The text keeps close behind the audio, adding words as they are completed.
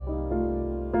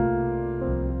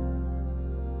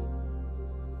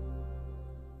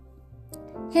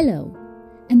Hello,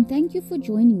 and thank you for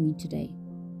joining me today.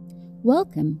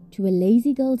 Welcome to a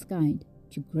Lazy Girl's Guide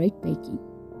to Great Baking.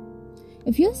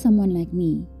 If you're someone like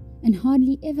me and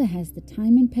hardly ever has the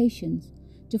time and patience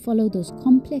to follow those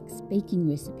complex baking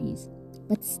recipes,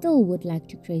 but still would like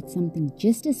to create something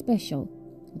just as special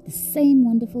with the same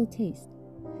wonderful taste,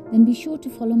 then be sure to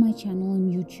follow my channel on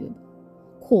YouTube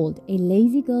called A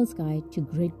Lazy Girl's Guide to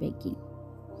Great Baking.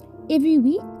 Every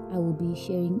week, I will be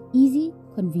sharing easy,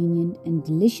 convenient, and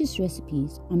delicious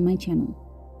recipes on my channel.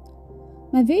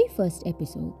 My very first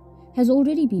episode has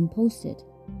already been posted,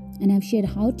 and I've shared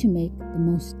how to make the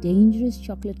most dangerous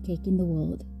chocolate cake in the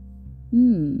world.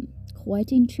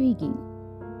 Quite intriguing.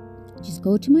 Just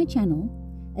go to my channel,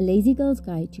 A Lazy Girl's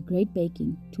Guide to Great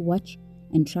Baking, to watch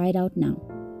and try it out now.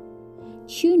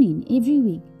 Tune in every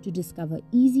week to discover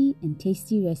easy and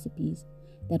tasty recipes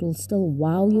that will still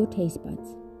wow your taste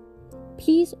buds.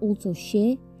 Please also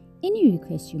share any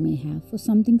requests you may have for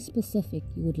something specific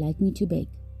you would like me to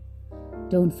bake.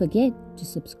 Don't forget to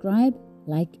subscribe,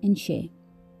 like, and share.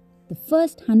 The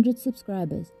first 100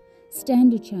 subscribers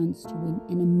stand a chance to win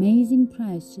an amazing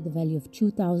prize to the value of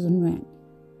 2,000 Rand.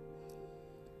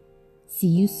 See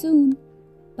you soon.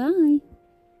 Bye.